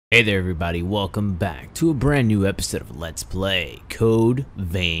Hey there everybody, welcome back to a brand new episode of Let's Play Code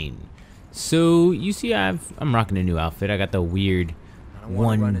Vein. So you see I'm rocking a new outfit. I got the weird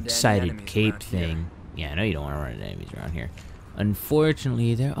one-sided cape thing. Yeah, I know you don't want to run into enemies around here.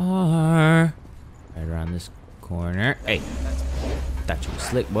 Unfortunately there are. Right around this corner. Hey, thought you was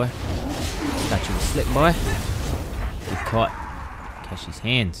slick, boy. Thought you was slick, boy. Get caught. Catch these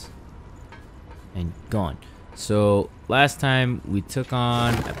hands. And gone. So last time we took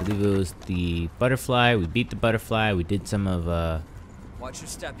on, I believe it was the butterfly. We beat the butterfly. We did some of Watch your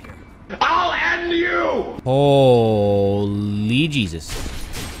step here. I'll end you! Holy Jesus.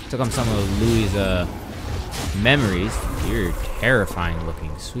 Took on some of Louis' memories. You're terrifying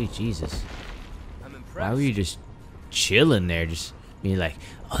looking. Sweet Jesus. I'm impressed. Why were you just chilling there? Just being like,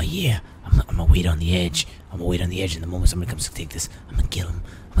 oh yeah, I'm gonna wait on the edge. I'm gonna wait on the edge, and the moment somebody comes to take this, I'm gonna kill him.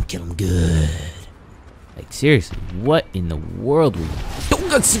 I'm gonna kill him good. Like, seriously, what in the world were you?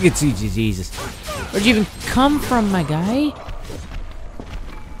 Jesus. Where'd you even come from, my guy?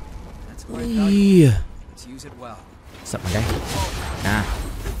 That's quite valuable. Let's use it well. What's up, my guy? Nah.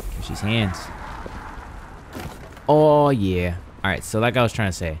 Catch these hands. Oh, yeah. Alright, so like I was trying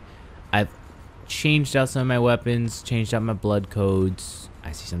to say, I've changed out some of my weapons, changed out my blood codes.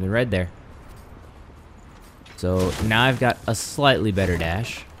 I see something red there. So now I've got a slightly better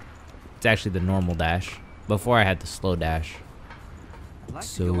dash. It's actually the normal dash. Before I had the slow dash. I'd like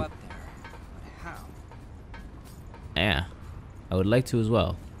So to go up there, but how? yeah, I would like to as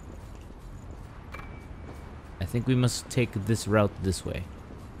well. I think we must take this route this way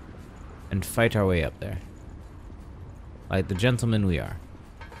and fight our way up there, like the gentlemen we are.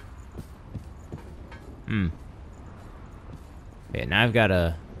 Yeah, now I've got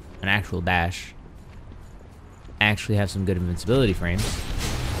an actual dash. Actually have some good invincibility frames.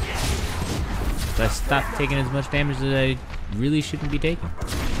 So I stopped taking as much damage as I really shouldn't be taking.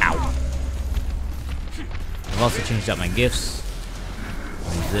 Ow! I've also changed out my gifts.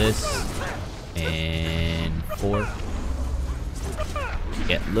 This and 4.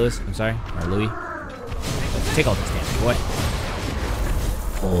 Yeah, Louis. I'm sorry, or Louis. Take all this damage, boy.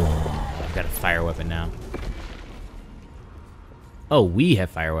 Oh, I've got a fire weapon now. Oh, we have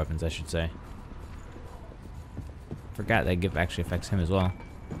fire weapons, I should say. Forgot that gift actually affects him as well.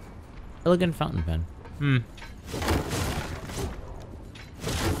 Elegant fountain pen.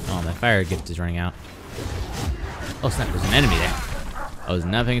 Oh, my fire gift is running out. Oh snap, there's an enemy there. I was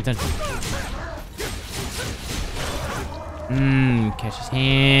not paying attention. Catch his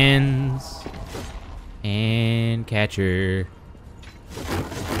hands. And catcher.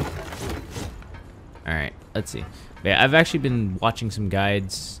 Alright, let's see. Yeah, I've actually been watching some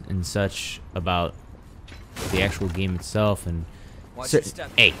guides and such about the actual game itself and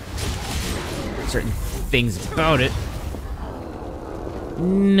certain things about it.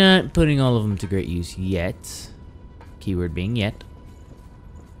 Not putting all of them to great use yet. Keyword being yet.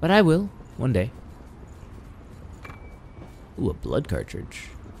 But I will, one day. Ooh, a blood cartridge.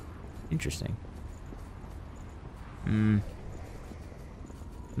 Interesting.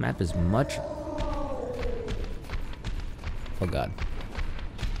 Map is much... Oh god.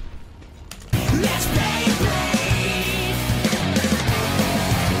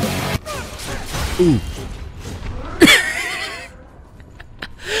 Ooh.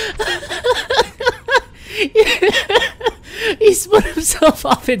 He split himself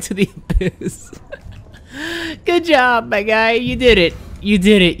off into the abyss. Good job, my guy. You did it. You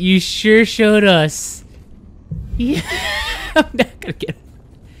did it. You sure showed us. Yeah. I'm not gonna get him.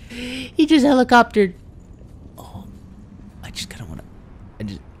 He just helicoptered. Oh, I just kind of wanna.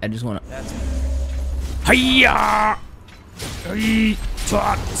 I just wanna. Hiya!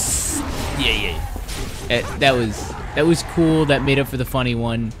 Yeah. That was cool. That made up for the funny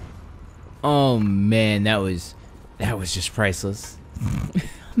one. Oh man, that was just priceless. I'm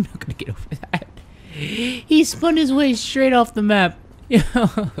not gonna get over that. He spun his way straight off the map. He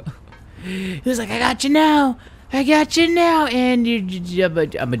was like, "I got you now. I got you now," and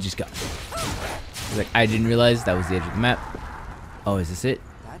I'ma just go. He's like, I didn't realize that was the edge of the map. Oh, is this it?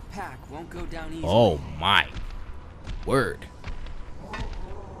 That pack won't go down easy. Oh my word.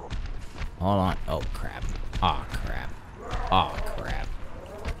 Hold on. Oh crap. Oh crap. Oh crap.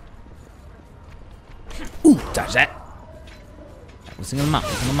 Ooh, dodge that. We'll single them out.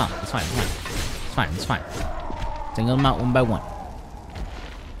 We'll single them out. It's fine. It's fine. It's fine. It's fine. Single them out one by one.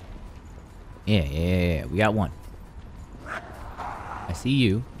 Yeah. We got one. I see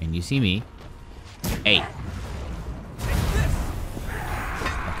you, and you see me. Hey.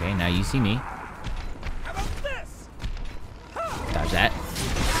 Okay, now you see me. Dodge that.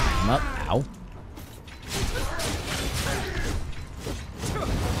 Come up. Ow.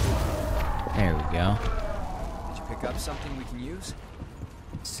 There we go. Did you pick up something we can use?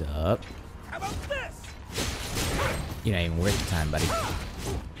 Sup? How about this? You're not even worth the time, buddy.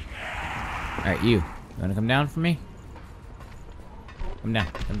 Alright, you wanna come down for me? Come down,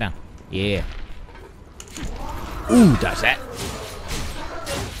 come down. Yeah. Ooh, dodge that.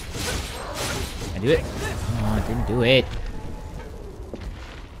 Did I do it? Oh, I didn't do it.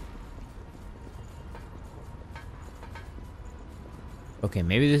 Okay,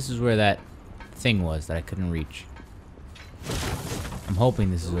 maybe this is where that thing was that I couldn't reach. I'm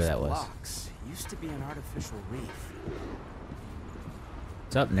hoping this is where that was. Blocks used to be an artificial reef.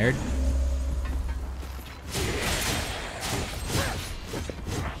 What's up, nerd?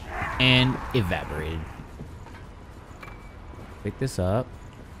 And evaporated. Pick this up.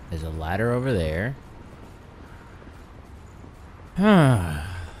 There's a ladder over there.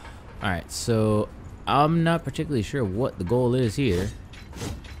 Alright, so I'm not particularly sure what the goal is here.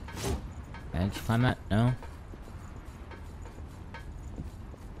 Can I just climb that? No?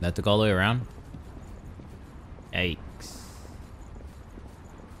 That took all the way around? Yikes.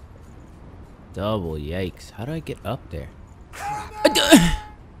 Double yikes. How do I get up there?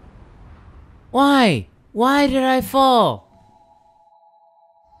 Why? Why did I fall?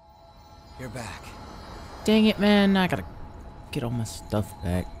 You're back. Dang it, man. I gotta get all my stuff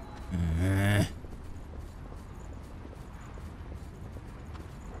back.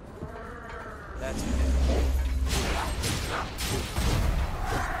 That's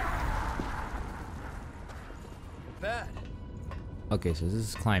bad. Okay, so this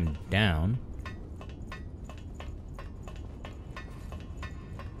is climb down.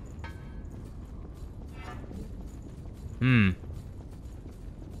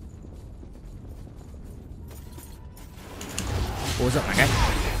 What was up, my guy?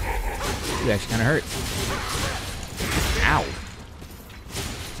 You actually kind of hurt. Ow.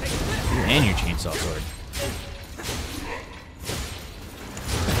 You and your chainsaw sword.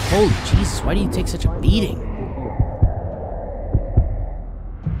 Holy Jesus, why do you take such a beating?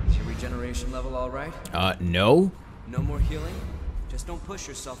 Is your regeneration level all right? No. No more healing? Just don't push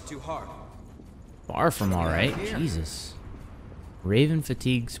yourself too hard. Far from all right. Here. Jesus. Raven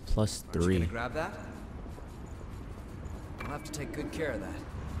fatigues plus Aren't you 3. gonna grab that? I'll have to take good care of that.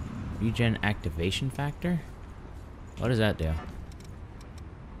 Regen activation factor? What does that do?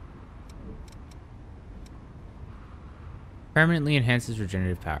 Permanently enhances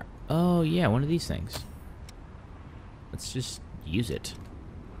regenerative power. Oh yeah, one of these things. Let's just use it.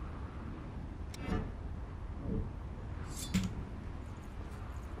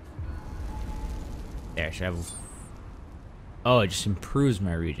 There, I should have... Oh, it just improves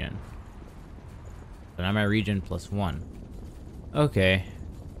my regen. So now my regen plus 1. Okay.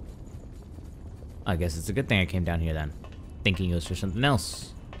 I guess it's a good thing I came down here then. Thinking it was for something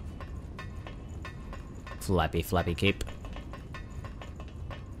else. Flappy, flappy cape.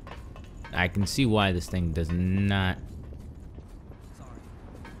 I can see why this thing does not... Sorry.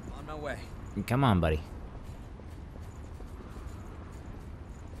 I'm on my way. Come on, buddy.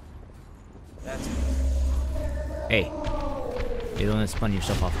 That's Hey. You're the one that spun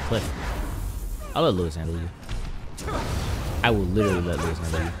yourself off a cliff. I'll let Lewis handle you. I will literally let Lewis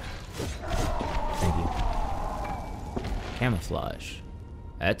handle you. Thank you. Camouflage.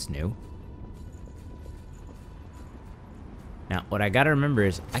 That's new. Now, what I gotta remember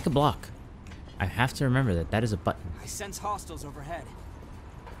is I can block. I have to remember that that is a button. I sense hostiles overhead.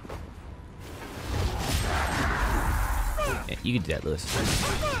 Yeah, you can do that, Lewis.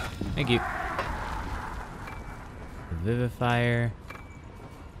 Thank you. Vivifier.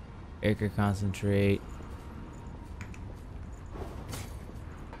 Acre concentrate.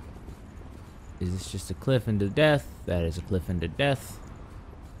 Is this just a cliff into death? That is a cliff into death.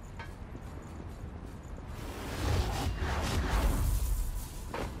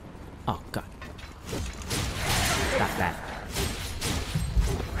 Oh, God. Stop that.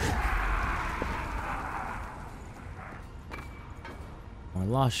 More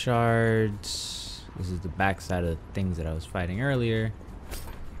lost shards. This is the backside of the things that I was fighting earlier.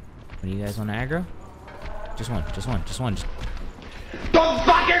 What do you guys want to aggro? Just one, just one, just one. Don't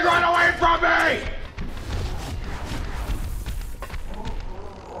fucking run away from me!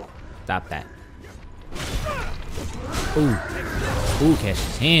 Stop that. Ooh. Ooh, catch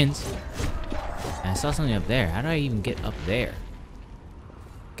his hands. And I saw something up there. How do I even get up there?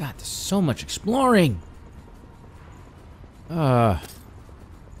 God, there's so much exploring.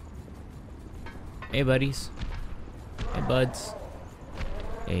 Hey, buddies. Hey, buds.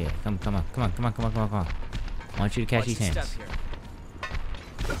 Yeah, come on. I want you to catch these hands.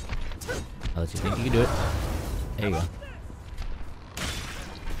 I'll let you think you can do it. There you go.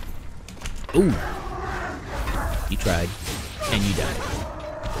 Ooh. You tried. And you died.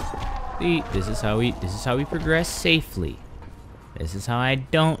 See, this is how we progress safely. This is how I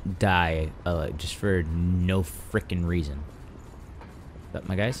don't die just for no frickin' reason. What's up,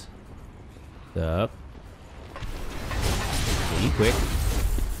 my guys? What's up? Okay, you quick.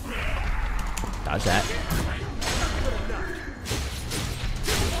 Dodge that.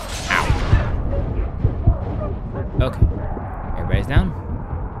 Ow. Okay. Everybody's down.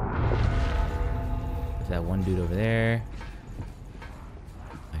 There's that one dude over there.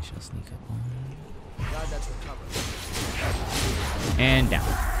 I shall sneak up on him. Glad that's recovered. And down.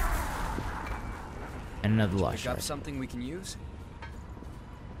 And another lost Pick up shard. something we can use?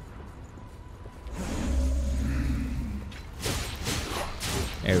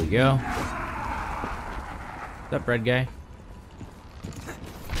 There we go. What's up, red guy?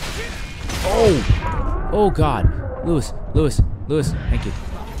 Oh! Oh, God. Lewis. Thank you.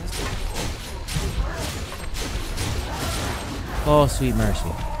 Oh, sweet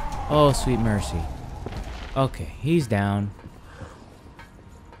mercy. Oh, sweet mercy. Okay, he's down.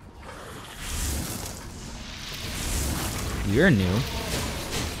 You're new.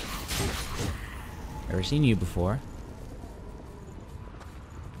 Never seen you before.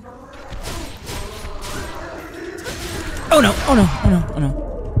 Oh no! Oh no! Oh no! Oh no!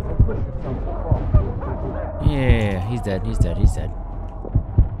 Yeah, he's dead. He's dead. He's dead.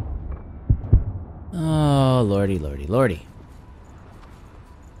 Oh, lordy, lordy, lordy.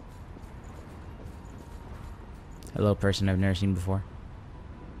 Hello, person I've never seen before.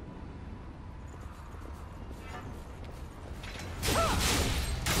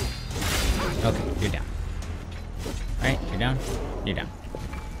 Okay, you're down. Alright, you're down. You're down.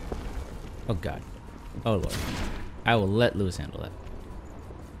 Oh, God. Oh, Lord. I will let Lewis handle that.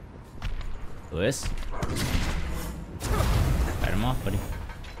 Lewis? Fight him off, buddy.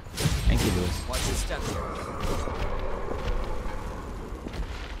 Thank you, Lewis. Watch your step here.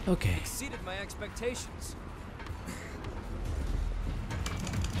 Okay. Exceeded my expectations.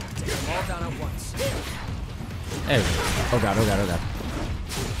 Take them all down at once. There we go. Oh, God, oh, God, oh, God.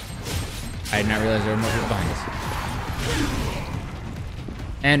 I did not realize there were more people behind us.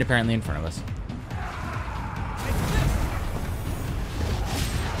 And apparently in front of us.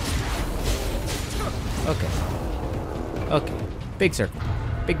 Okay. Okay. Big circle.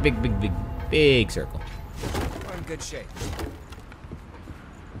 Big circle. We're in good shape.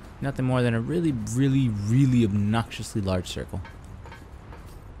 Nothing more than a really obnoxiously large circle.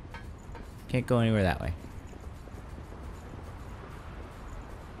 Can't go anywhere that way.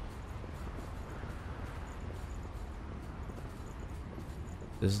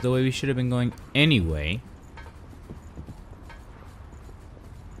 This is the way we should have been going anyway.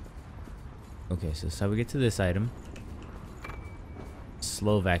 Okay, so this is how we get to this item.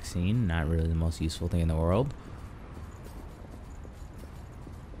 Slow vaccine, not really the most useful thing in the world.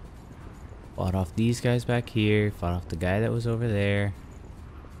 Fought off these guys back here, fought off the guy that was over there.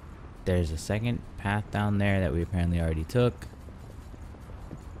 There's a second path down there that we apparently already took.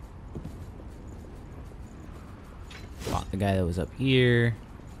 Fought the guy that was up here.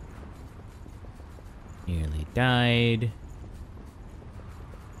 Nearly died.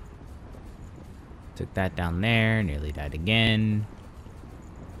 Took that down there, nearly died again.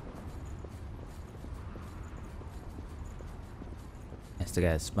 That's the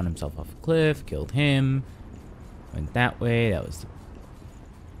guy that spun himself off a cliff, killed him. Went that way, that was the...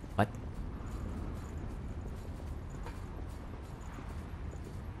 What?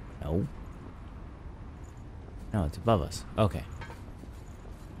 No. No, it's above us. Okay.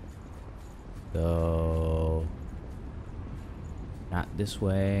 So... Not this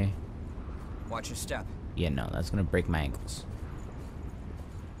way. Watch your step. Yeah, no, that's gonna break my ankles.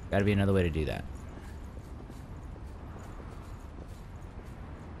 Gotta be another way to do that.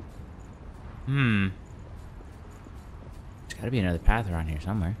 There's gotta be another path around here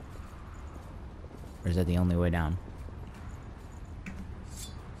somewhere. Or is that the only way down?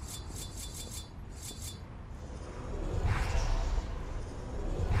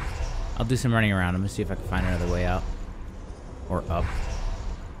 I'll do some running around. I'm gonna see if I can find another way out. Or up.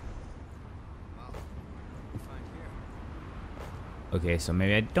 Okay, so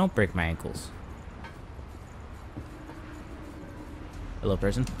maybe I don't break my ankles. Hello,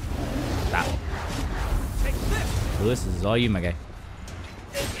 person. Stop. Lewis, this is all you, my guy.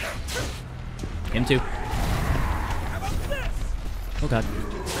 Him too. Oh god.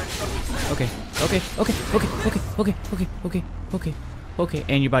 Okay. Okay.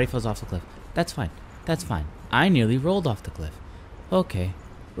 And your body falls off the cliff. That's fine. That's fine. I nearly rolled off the cliff. Okay.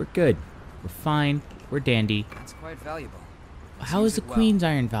 We're good. We're fine. We're dandy. That's quite valuable. How is the Queen's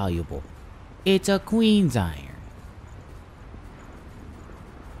Iron valuable? It's a queen's iron.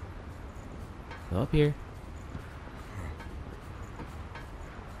 Go up here.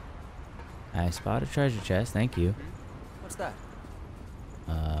 I spot a treasure chest. Thank you. What's that?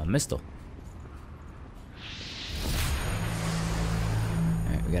 Mistle.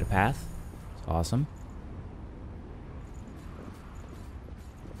 Alright, we got a path. It's awesome.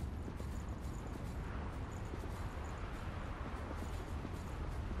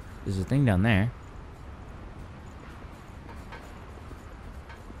 There's a thing down there.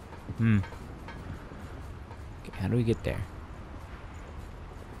 Okay, how do we get there?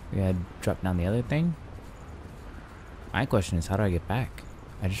 We gotta drop down the other thing? My question is, how do I get back?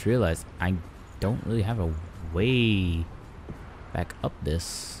 I just realized I don't really have a way back up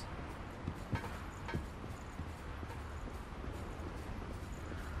this.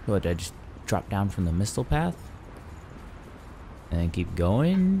 What, did I just drop down from the Mistle path? And then keep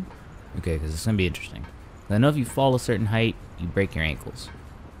going? Okay, because it's going to be interesting. I know if you fall a certain height, you break your ankles.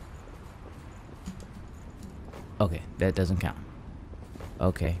 Okay, that doesn't count.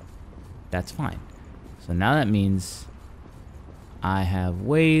 Okay, that's fine. So now that means I have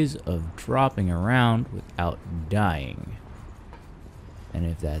ways of dropping around without dying. And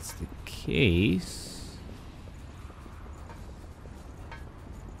if that's the case...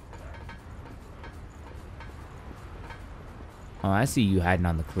 Oh, I see you hiding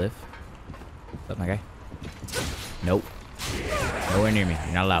on the cliff. What's up, my guy? Nope. Nowhere near me.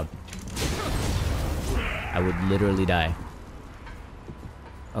 You're not allowed. I would literally die.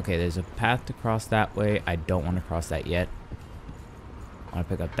 Okay, there's a path to cross that way. I don't want to cross that yet. I want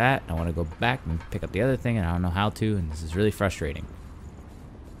to pick up that. I want to go back and pick up the other thing, and I don't know how to, and this is really frustrating.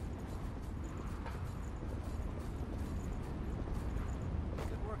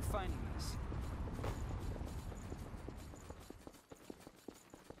 Good work finding this.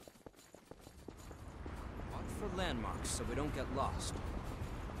 Watch for landmarks so we don't get lost.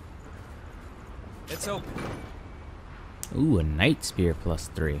 It's open. Ooh, a Night Spear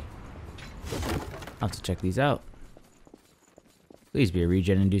 +3. I'll have to check these out. Please be a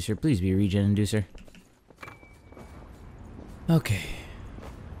regen inducer. Please be a regen inducer. Okay.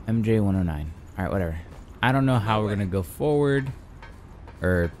 MJ109. Alright, whatever. I don't know how we're going to go forward.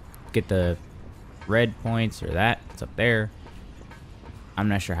 Or get the red points or that. It's up there. I'm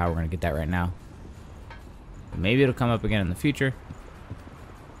not sure how we're going to get that right now. But maybe it'll come up again in the future.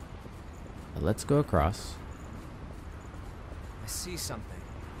 But let's go across. I see something.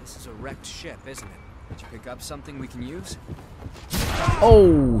 This is a wrecked ship, isn't it? Did you pick up something we can use?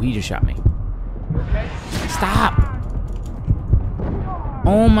 Oh, he just shot me. Stop!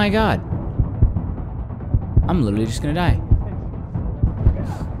 Oh my god. I'm literally just gonna die.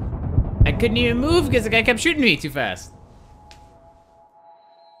 I couldn't even move because the guy kept shooting me too fast.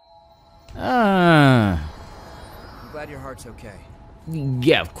 I'm glad your heart's okay.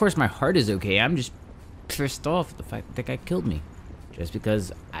 Yeah, of course my heart is okay. I'm just pissed off at the fact that that guy killed me. Just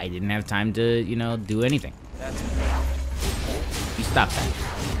because I didn't have time to, you know, do anything. That's You stop that.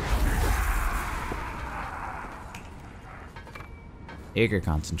 Acre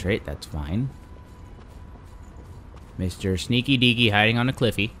concentrate, that's fine. Mr. Sneaky Deaky hiding on a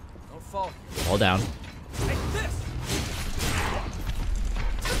cliffy. don't fall. Fall down. Take this!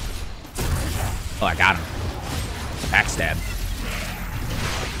 Oh, I got him. Backstab.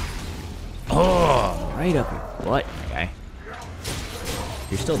 Oh, right up your butt, my guy.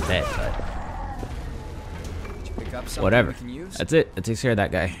 You're still dead, but Did you pick up something whatever. we can use? That's it. That takes care of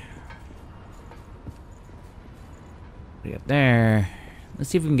that guy. Put it up there. Let's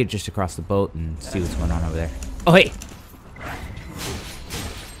see if we can get just across the boat and see what's going on over there. Oh, hey!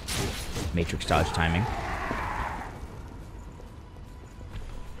 Matrix dodge timing.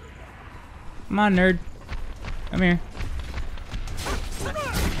 Come on, nerd. Come here.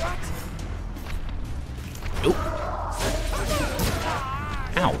 Nope.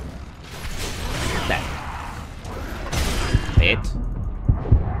 Ow. That. Hit.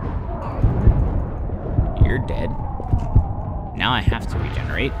 You're dead. Now I have to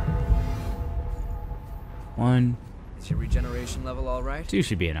regenerate. 1, Is your regeneration level all right? 2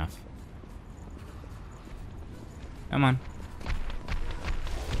 should be enough. Come on.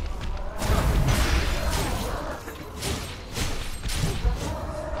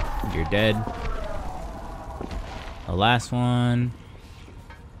 You're dead. The last one,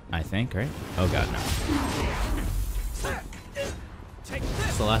 I think, right? Oh god, no.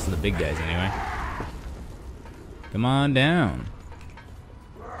 It's the last of the big guys anyway. Come on down.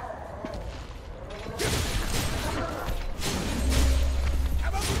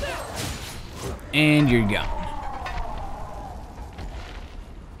 And you're gone.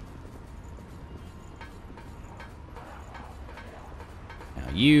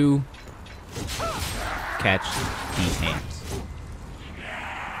 You catch these hands.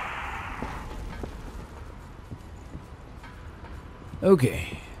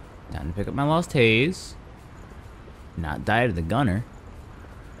 Okay. Time to pick up my lost haze. Not die to the gunner.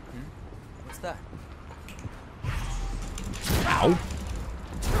 What's that? Ow.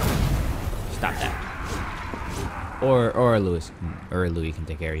 Stop that. Or Louis can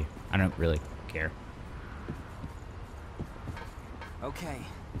take care of you. I don't really care. Okay,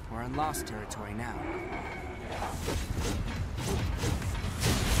 we're in lost territory now.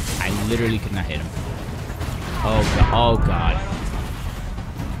 I literally could not hit him. Oh god.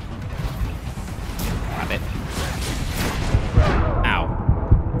 Drop it. Ow.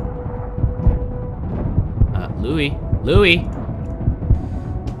 Louis.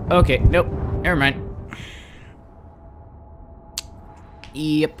 Okay, nope. Never mind.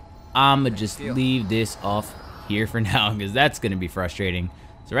 Yep. I'ma just leave this off here for now, because that's gonna be frustrating.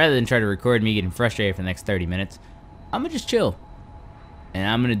 So rather than try to record me getting frustrated for the next 30 minutes, I'm gonna just chill. And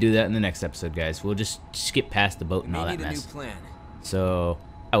I'm gonna do that in the next episode, guys. We'll just skip past the boat and all that mess. New plan. So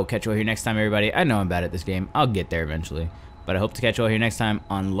I will catch you all here next time, everybody. I know I'm bad at this game. I'll get there eventually. But I hope to catch you all here next time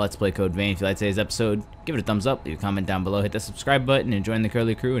on Let's Play Code Vein. If you liked today's episode, give it a thumbs up, leave a comment down below, hit the subscribe button, and join the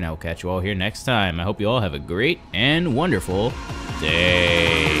Curly Crew, and I will catch you all here next time. I hope you all have a great and wonderful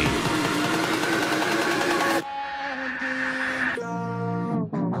day.